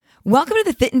Welcome to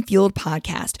the Fit and Fueled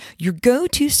podcast, your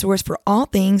go-to source for all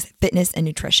things fitness and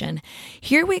nutrition.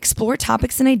 Here we explore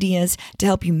topics and ideas to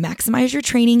help you maximize your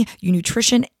training, your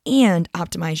nutrition, and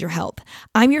optimize your health.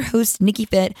 I'm your host, Nikki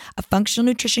Fit, a functional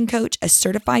nutrition coach, a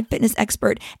certified fitness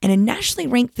expert, and a nationally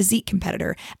ranked physique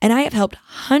competitor. And I have helped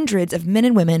hundreds of men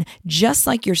and women just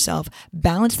like yourself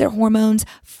balance their hormones,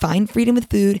 find freedom with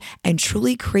food, and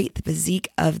truly create the physique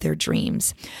of their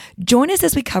dreams. Join us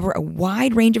as we cover a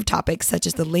wide range of topics such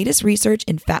as the latest research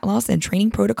in fat loss and training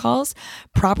protocols,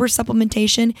 proper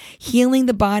supplementation, healing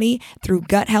the body through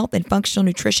gut health and functional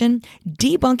nutrition,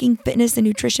 debunking fitness and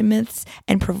nutrition myths,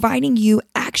 and providing you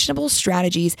actionable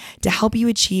strategies to help you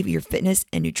achieve your fitness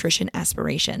and nutrition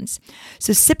aspirations.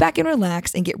 So sit back and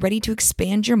relax and get ready to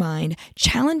expand your mind,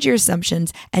 challenge your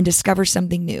assumptions, and discover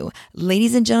something new.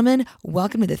 Ladies and gentlemen,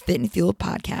 welcome to the Fit and Fueled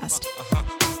podcast.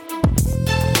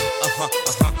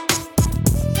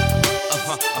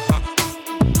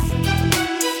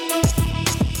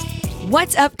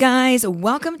 What's up, guys?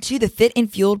 Welcome to the Fit and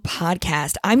Fueled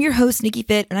podcast. I'm your host, Nikki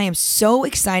Fit, and I am so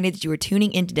excited that you are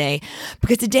tuning in today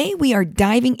because today we are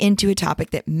diving into a topic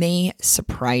that may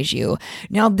surprise you.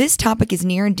 Now, this topic is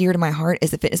near and dear to my heart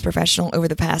as a fitness professional. Over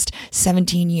the past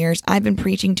 17 years, I've been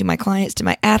preaching to my clients, to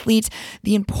my athletes,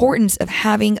 the importance of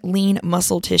having lean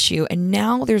muscle tissue. And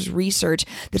now there's research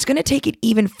that's going to take it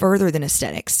even further than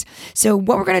aesthetics. So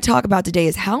what we're going to talk about today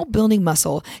is how building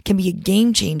muscle can be a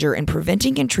game changer in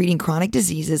preventing and treating chronic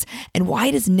diseases, and why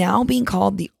it is now being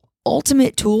called the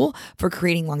ultimate tool for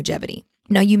creating longevity.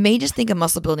 Now, you may just think of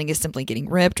muscle building as simply getting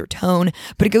ripped or toned,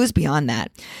 but it goes beyond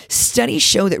that. Studies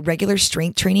show that regular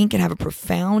strength training can have a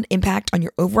profound impact on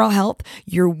your overall health,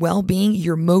 your well-being,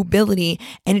 your mobility,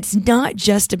 and it's not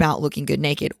just about looking good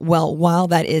naked. Well, while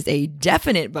that is a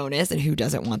definite bonus, and who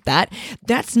doesn't want that,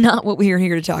 that's not what we are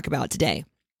here to talk about today.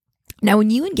 Now,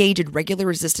 when you engage in regular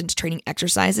resistance training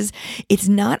exercises, it's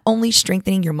not only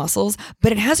strengthening your muscles,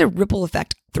 but it has a ripple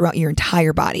effect throughout your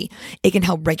entire body. It can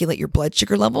help regulate your blood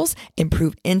sugar levels,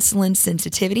 improve insulin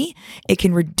sensitivity. It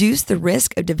can reduce the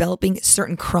risk of developing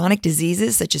certain chronic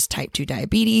diseases such as type 2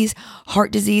 diabetes,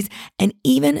 heart disease, and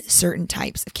even certain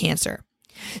types of cancer.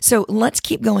 So let's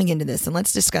keep going into this and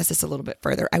let's discuss this a little bit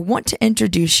further. I want to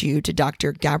introduce you to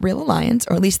Dr. Gabriella Lyons,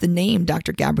 or at least the name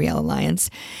Dr. Gabriella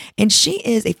Lyons. And she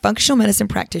is a functional medicine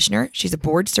practitioner. She's a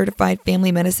board certified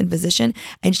family medicine physician,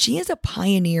 and she is a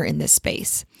pioneer in this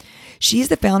space. She is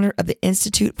the founder of the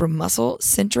Institute for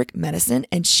Muscle-Centric Medicine,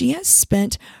 and she has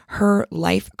spent her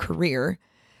life career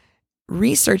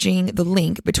researching the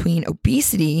link between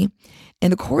obesity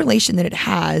and the correlation that it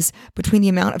has between the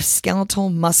amount of skeletal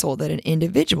muscle that an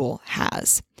individual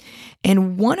has.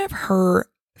 And one of her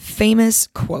famous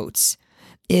quotes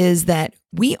is that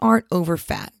we aren't over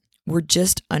fat, we're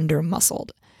just under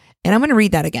muscled. And I'm going to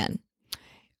read that again.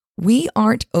 We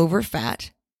aren't over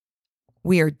fat,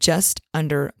 we are just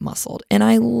under muscled. And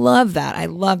I love that. I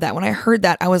love that. When I heard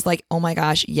that, I was like, oh my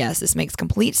gosh, yes, this makes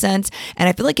complete sense. And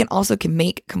I feel like it also can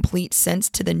make complete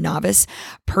sense to the novice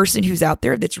person who's out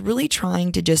there that's really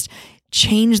trying to just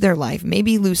change their life,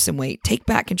 maybe lose some weight, take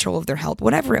back control of their health,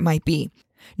 whatever it might be.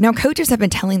 Now, coaches have been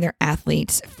telling their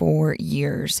athletes for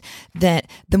years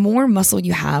that the more muscle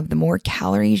you have, the more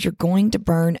calories you're going to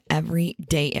burn every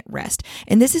day at rest.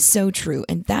 And this is so true.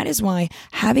 And that is why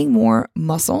having more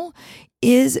muscle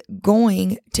is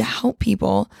going to help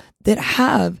people that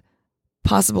have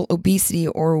possible obesity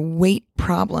or weight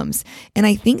problems. And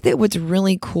I think that what's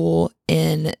really cool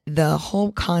in the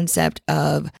whole concept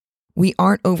of we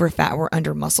aren't over fat, we're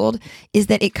under muscled, is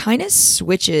that it kind of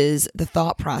switches the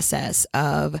thought process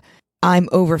of I'm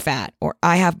over fat or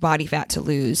I have body fat to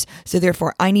lose. So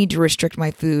therefore I need to restrict my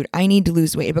food. I need to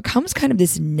lose weight. It becomes kind of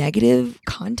this negative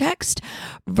context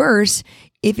versus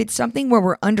if it's something where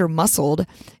we're under muscled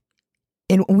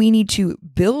and we need to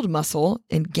build muscle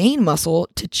and gain muscle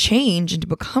to change and to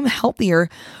become healthier.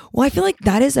 Well, I feel like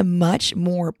that is a much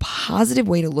more positive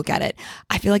way to look at it.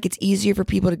 I feel like it's easier for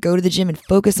people to go to the gym and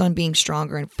focus on being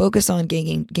stronger and focus on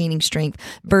gaining strength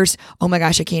versus, oh my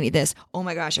gosh, I can't eat this. Oh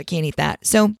my gosh, I can't eat that.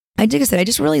 So like I said, I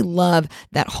just really love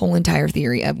that whole entire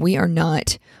theory of we are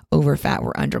not over fat,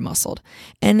 we're under muscled.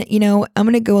 And, I'm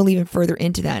going to go even further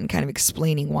into that and kind of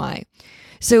explaining why.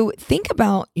 So think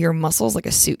about your muscles like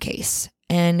a suitcase.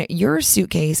 And your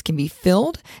suitcase can be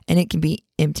filled and it can be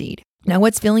emptied. Now,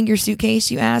 what's filling your suitcase,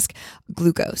 you ask?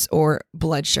 Glucose or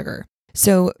blood sugar.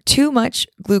 So too much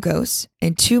glucose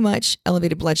and too much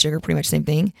elevated blood sugar, pretty much same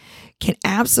thing, can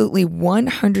absolutely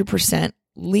 100%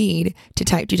 lead to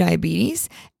type 2 diabetes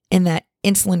and that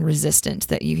insulin resistance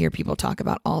that you hear people talk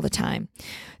about all the time.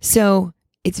 So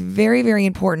it's very, very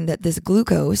important that this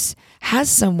glucose has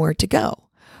somewhere to go.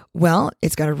 Well,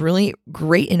 it's got a really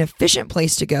great and efficient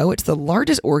place to go. It's the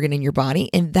largest organ in your body,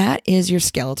 and that is your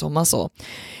skeletal muscle.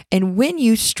 And when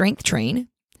you strength train,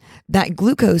 that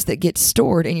glucose that gets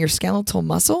stored in your skeletal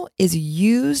muscle is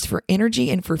used for energy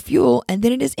and for fuel, and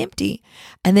then it is empty.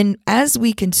 And then as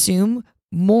we consume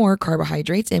more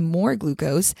carbohydrates and more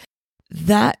glucose,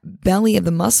 that belly of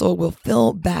the muscle will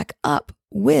fill back up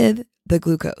with the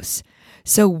glucose.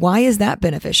 So why is that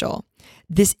beneficial?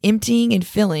 This emptying and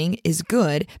filling is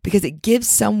good because it gives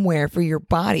somewhere for your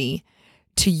body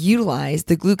to utilize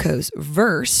the glucose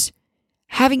versus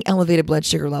having elevated blood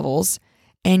sugar levels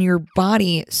and your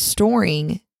body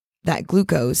storing that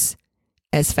glucose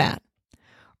as fat,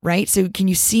 right? So can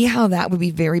you see how that would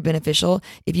be very beneficial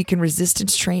if you can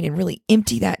resistance train and really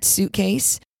empty that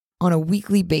suitcase on a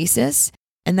weekly basis?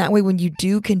 And that way, when you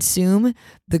do consume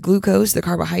the glucose, the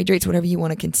carbohydrates, whatever you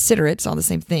want to consider it, it's all the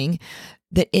same thing,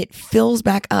 that it fills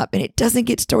back up and it doesn't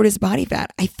get stored as body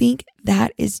fat. I think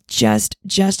that is just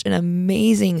an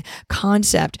amazing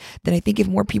concept that I think if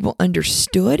more people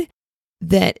understood,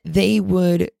 that they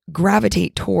would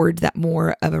gravitate towards that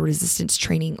more of a resistance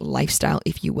training lifestyle,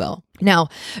 if you will. Now,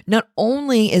 not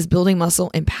only is building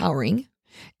muscle empowering,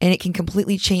 and it can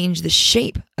completely change the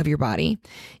shape of your body,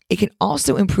 it can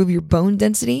also improve your bone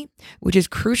density, which is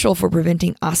crucial for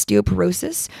preventing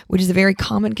osteoporosis, which is a very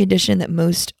common condition that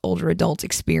most older adults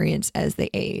experience as they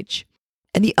age.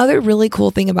 And the other really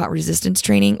cool thing about resistance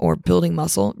training or building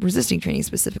muscle, resisting training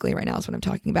specifically right now is what I'm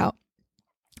talking about,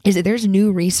 is that there's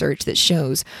new research that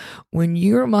shows when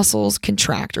your muscles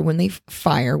contract or when they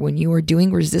fire, when you are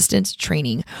doing resistance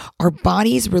training, our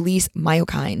bodies release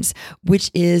myokines, which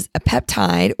is a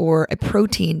peptide or a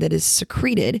protein that is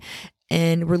secreted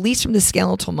and released from the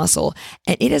skeletal muscle.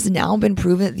 And it has now been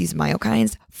proven that these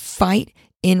myokines fight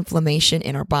inflammation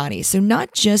in our body. So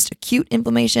not just acute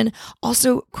inflammation,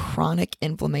 also chronic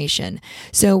inflammation.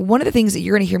 So one of the things that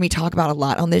you're going to hear me talk about a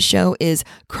lot on this show is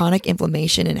chronic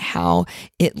inflammation and how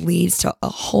it leads to a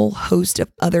whole host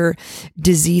of other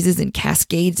diseases and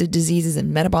cascades of diseases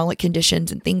and metabolic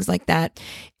conditions and things like that.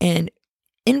 And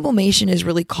inflammation is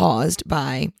really caused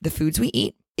by the foods we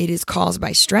eat. It is caused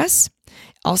by stress,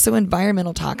 also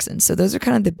environmental toxins. So those are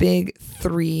kind of the big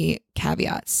three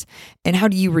caveats. And how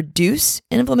do you reduce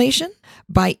inflammation?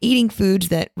 By eating foods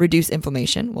that reduce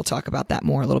inflammation. We'll talk about that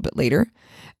more a little bit later.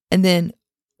 And then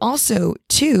also,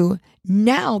 too,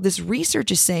 now this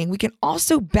research is saying we can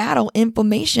also battle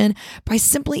inflammation by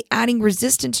simply adding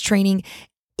resistance training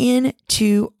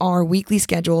into our weekly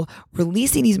schedule,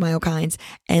 releasing these myokines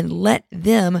and let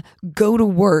them go to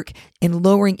work in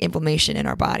lowering inflammation in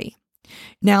our body.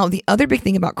 Now, the other big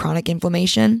thing about chronic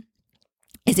inflammation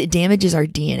is it damages our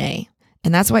DNA.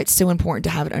 And that's why it's so important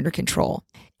to have it under control.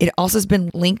 It also has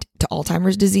been linked to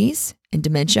Alzheimer's disease and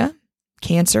dementia,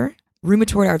 cancer,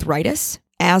 rheumatoid arthritis,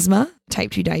 asthma,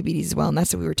 type 2 diabetes as well. And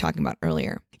that's what we were talking about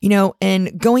earlier.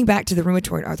 And going back to the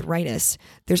rheumatoid arthritis,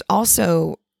 there's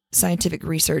also scientific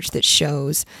research that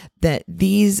shows that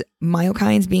these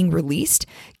myokines being released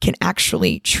can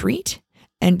actually treat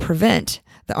and prevent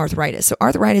the arthritis. So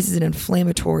arthritis is an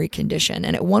inflammatory condition.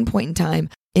 And at one point in time,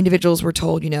 individuals were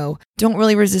told, don't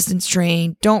really resistance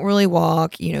train, don't really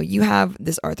walk, you have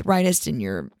this arthritis in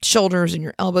your shoulders and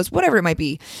your elbows, whatever it might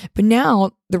be. But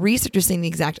now the research is saying the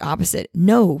exact opposite.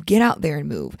 No, get out there and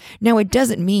move. Now, it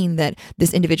doesn't mean that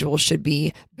this individual should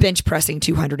be bench pressing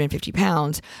 250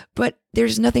 pounds, but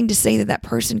there's nothing to say that that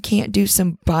person can't do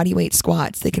some body weight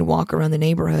squats. They can walk around the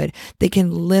neighborhood. They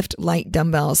can lift light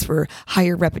dumbbells for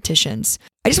higher repetitions.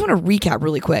 I just want to recap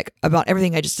really quick about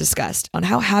everything I just discussed on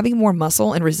how having more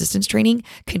muscle and resistance training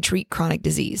can treat chronic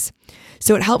disease.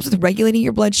 So it helps with regulating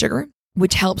your blood sugar,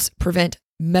 which helps prevent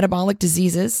metabolic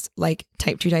diseases like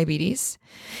type 2 diabetes.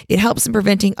 It helps in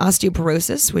preventing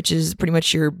osteoporosis, which is pretty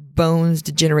much your bones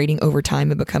degenerating over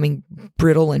time and becoming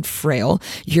brittle and frail.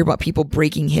 You hear about people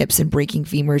breaking hips and breaking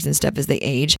femurs and stuff as they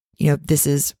age. This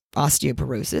is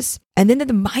osteoporosis. And then the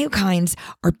myokines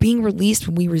are being released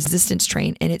when we resistance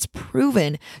train, and it's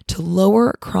proven to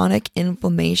lower chronic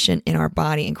inflammation in our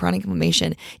body. And chronic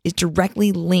inflammation is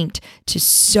directly linked to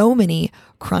so many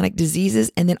chronic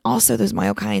diseases. And then also those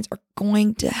myokines are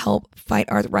going to help fight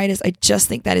arthritis. I just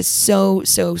think that is so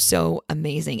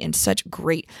amazing and such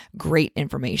great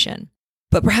information.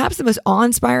 But perhaps the most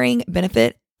awe-inspiring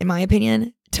benefit, in my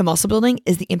opinion, to muscle building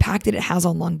is the impact that it has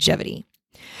on longevity.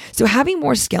 So having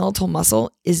more skeletal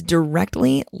muscle is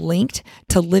directly linked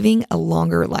to living a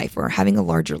longer life or having a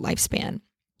larger lifespan.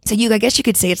 So I guess you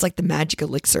could say it's like the magic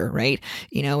elixir, right?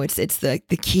 It's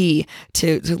the key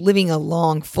to living a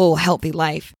long, full, healthy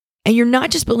life. And you're not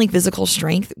just building physical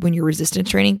strength when you're resistance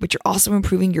training, but you're also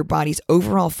improving your body's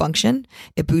overall function.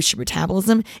 It boosts your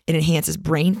metabolism, it enhances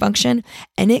brain function,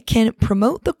 and it can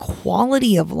promote the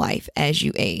quality of life as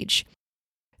you age.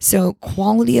 So,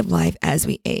 quality of life as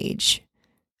we age.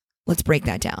 Let's break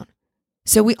that down.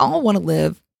 So, we all want to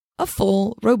live a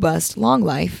full, robust, long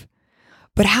life,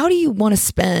 but how do you want to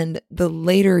spend the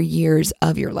later years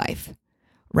of your life?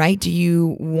 Right? Do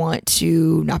you want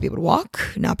to not be able to walk,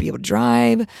 not be able to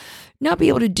drive, not be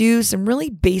able to do some really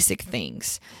basic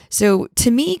things? So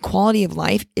to me, quality of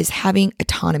life is having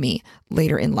autonomy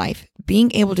later in life,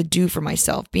 being able to do for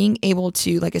myself, being able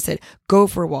to, like I said, go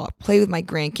for a walk, play with my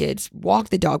grandkids, walk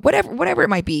the dog, whatever it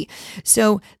might be.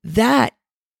 So that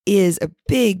is a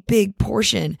big, big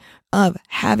portion of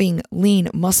having lean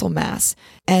muscle mass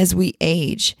as we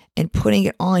age and putting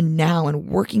it on now and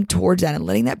working towards that and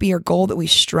letting that be our goal that we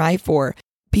strive for,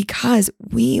 because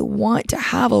we want to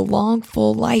have a long,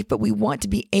 full life, but we want to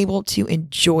be able to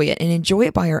enjoy it and enjoy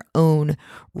it by our own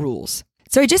rules.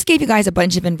 So I just gave you guys a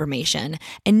bunch of information,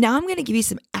 and now I'm going to give you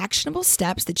some actionable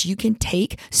steps that you can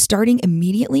take starting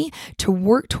immediately to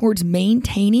work towards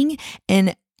maintaining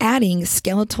and adding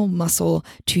skeletal muscle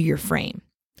to your frame.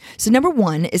 So number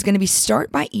one is going to be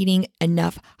start by eating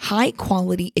enough high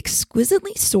quality,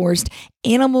 exquisitely sourced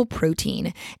animal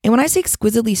protein. And when I say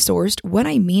exquisitely sourced, what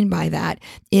I mean by that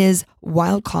is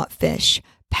wild caught fish,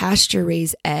 pasture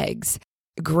raised eggs,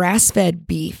 grass fed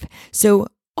beef. So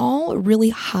all really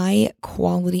high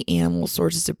quality animal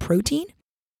sources of protein.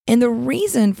 And the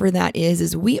reason for that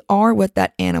is we are what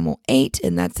that animal ate.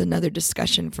 And that's another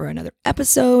discussion for another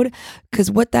episode,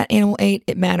 because what that animal ate,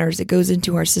 it matters. It goes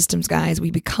into our systems, guys. We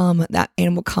become, that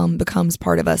animal becomes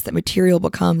part of us. That material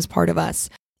becomes part of us.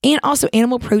 And also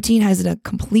animal protein has a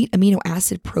complete amino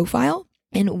acid profile.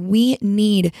 And we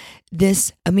need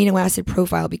this amino acid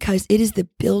profile because it is the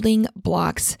building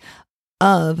blocks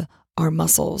of our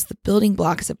muscles, the building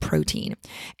blocks of protein.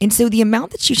 And so the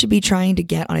amount that you should be trying to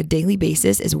get on a daily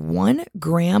basis is 1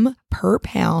 gram per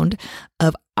pound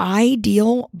of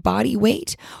ideal body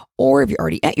weight. Or if you're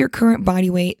already at your current body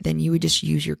weight, then you would just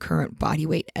use your current body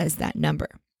weight as that number.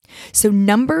 So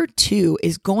number 2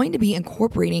 is going to be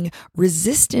incorporating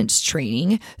resistance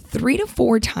training 3 to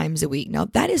 4 times a week. Now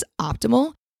that is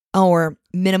optimal, or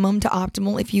minimum to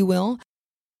optimal, if you will.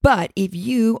 But if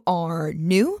you are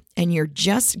new and you're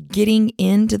just getting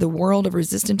into the world of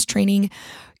resistance training,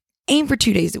 aim for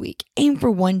 2 days a week, aim for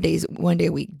 1 day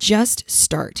a week, just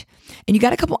start. And you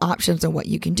got a couple options on what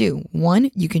you can do.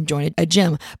 One, you can join a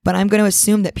gym, but I'm going to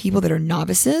assume that people that are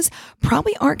novices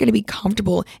probably aren't going to be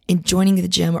comfortable in joining the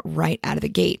gym right out of the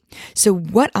gate. So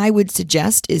what I would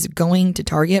suggest is going to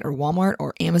Target or Walmart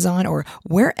or Amazon or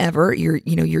wherever your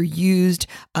used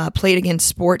Play It Again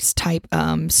sports type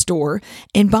store,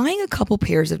 and buying a couple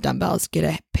pairs of dumbbells. Get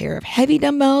a pair of heavy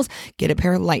dumbbells, get a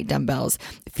pair of light dumbbells.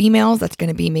 Females, that's going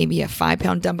to be maybe a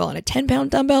 5-pound dumbbell and a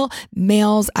 10-pound dumbbell.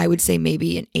 Males, I would say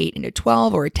maybe an 8 and a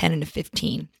 12 or a 10 and a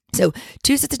 15. So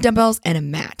 2 sets of dumbbells and a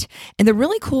mat. And the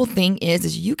really cool thing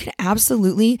is you can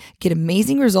absolutely get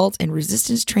amazing results and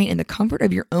resistance train in the comfort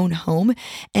of your own home.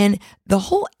 And the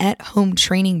whole at-home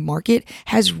training market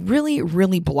has really,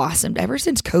 really blossomed ever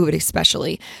since COVID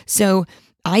especially. So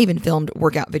I even filmed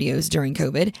workout videos during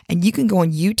COVID, and you can go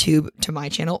on YouTube to my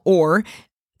channel or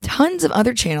tons of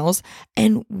other channels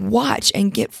and watch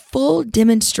and get full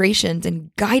demonstrations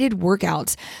and guided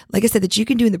workouts, like I said, that you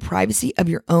can do in the privacy of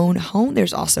your own home.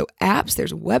 There's also apps,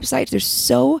 there's websites, there's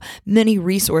so many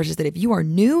resources that if you are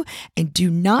new and do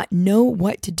not know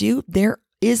what to do, there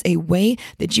is a way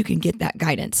that you can get that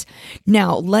guidance.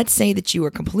 Now, let's say that you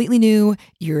are completely new,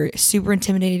 you're super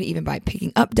intimidated even by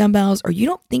picking up dumbbells, or you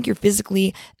don't think you're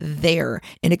physically there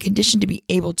in a condition to be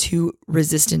able to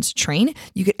resistance train.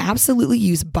 You could absolutely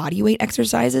use body weight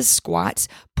exercises, squats,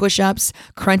 push-ups,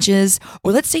 crunches,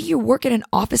 or let's say you work at an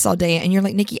office all day and you're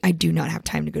like, Nikki, I do not have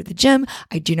time to go to the gym.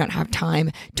 I do not have time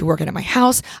to work out at my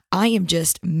house. I am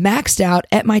just maxed out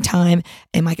at my time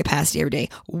and my capacity every day.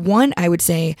 One, I would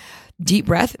say, deep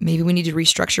breath. Maybe we need to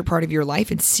restructure part of your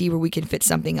life and see where we can fit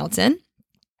something else in.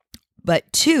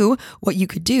 But 2, what you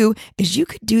could do is you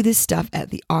could do this stuff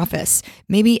at the office.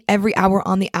 Maybe every hour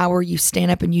on the hour, you stand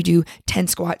up and you do 10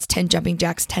 squats, 10 jumping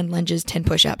jacks, 10 lunges, 10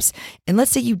 push-ups. And let's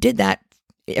say you did that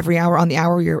every hour on the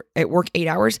hour, you're at work 8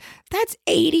 hours. That's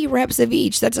 80 reps of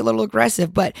each. That's a little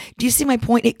aggressive, but do you see my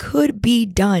point? It could be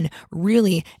done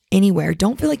really anywhere.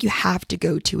 Don't feel like you have to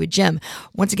go to a gym.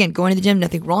 Once again, going to the gym,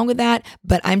 nothing wrong with that,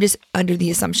 but I'm just under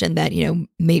the assumption that,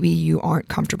 maybe you aren't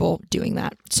comfortable doing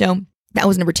that. So that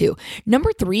was number 2.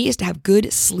 Number 3 is to have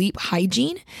good sleep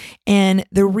hygiene. And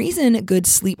the reason good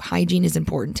sleep hygiene is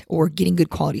important, or getting good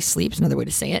quality sleep is another way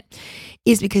to say it,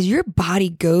 is because your body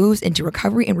goes into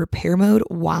recovery and repair mode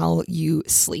while you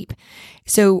sleep.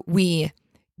 So we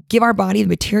give our body the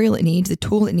material it needs, the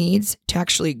tool it needs to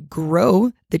actually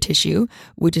grow the tissue,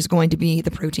 which is going to be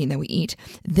the protein that we eat.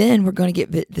 Then we're going to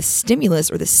get the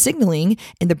stimulus or the signaling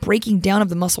and the breaking down of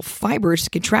the muscle fibers,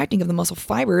 contracting of the muscle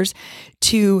fibers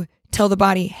to tell the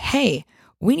body, hey,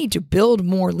 we need to build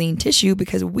more lean tissue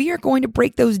because we are going to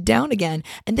break those down again.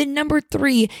 And then number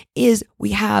 3 is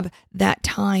we have that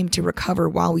time to recover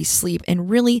while we sleep. And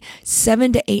really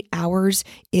 7 to 8 hours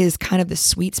is kind of the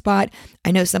sweet spot. I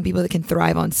know some people that can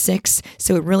thrive on 6,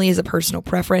 so it really is a personal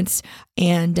preference.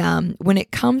 And when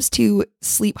it comes to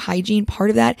sleep hygiene,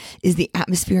 part of that is the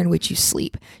atmosphere in which you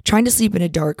sleep. Trying to sleep in a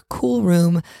dark, cool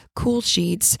room, cool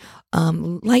sheets,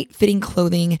 light fitting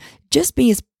clothing, just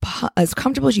be as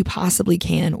comfortable as you possibly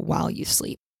can while you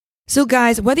sleep. So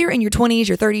guys, whether you're in your 20s,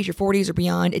 your 30s, your 40s, or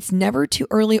beyond, it's never too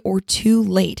early or too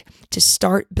late to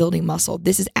start building muscle.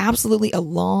 This is absolutely a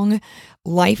long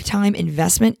lifetime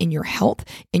investment in your health,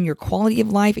 in your quality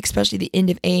of life, especially the end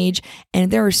of age.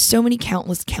 And there are so many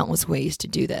countless ways to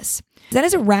do this. That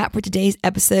is a wrap for today's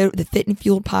episode of the Fit and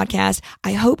Fueled podcast.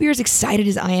 I hope you're as excited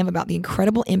as I am about the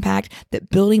incredible impact that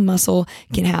building muscle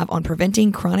can have on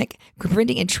preventing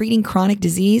and treating chronic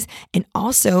disease, and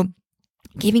also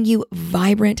giving you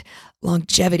vibrant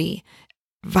longevity.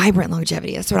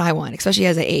 That's what I want, especially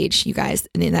as I age, you guys.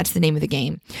 And that's the name of the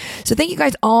game. So thank you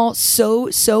guys all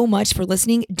so much for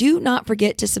listening. Do not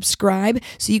forget to subscribe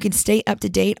so you can stay up to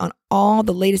date on all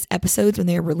the latest episodes when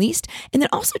they are released. And then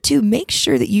also to make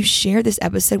sure that you share this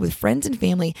episode with friends and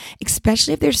family,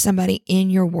 especially if there's somebody in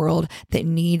your world that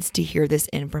needs to hear this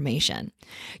information.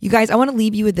 You guys, I want to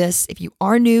leave you with this. If you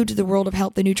are new to the world of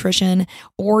health and nutrition,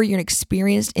 or you're an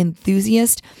experienced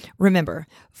enthusiast, remember,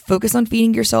 focus on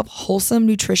feeding yourself wholesome,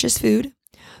 nutritious food,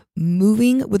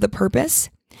 moving with a purpose,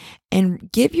 and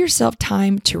give yourself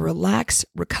time to relax,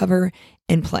 recover,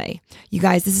 and play. You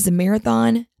guys, this is a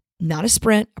marathon, not a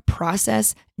sprint, a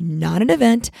process, not an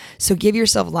event. So give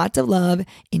yourself lots of love,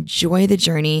 enjoy the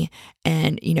journey,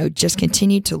 and, just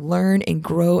continue to learn and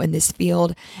grow in this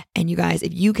field. And you guys,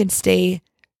 if you can stay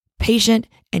patient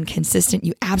and consistent,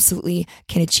 you absolutely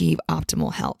can achieve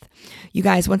optimal health. You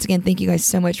guys, once again, thank you guys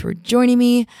so much for joining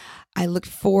me. I look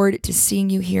forward to seeing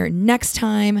you here next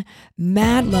time.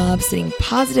 Mad love, sending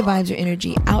positive vibes or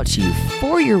energy out to you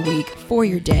for your week, for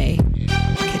your day.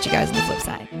 I'll catch you guys on the flip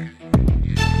side.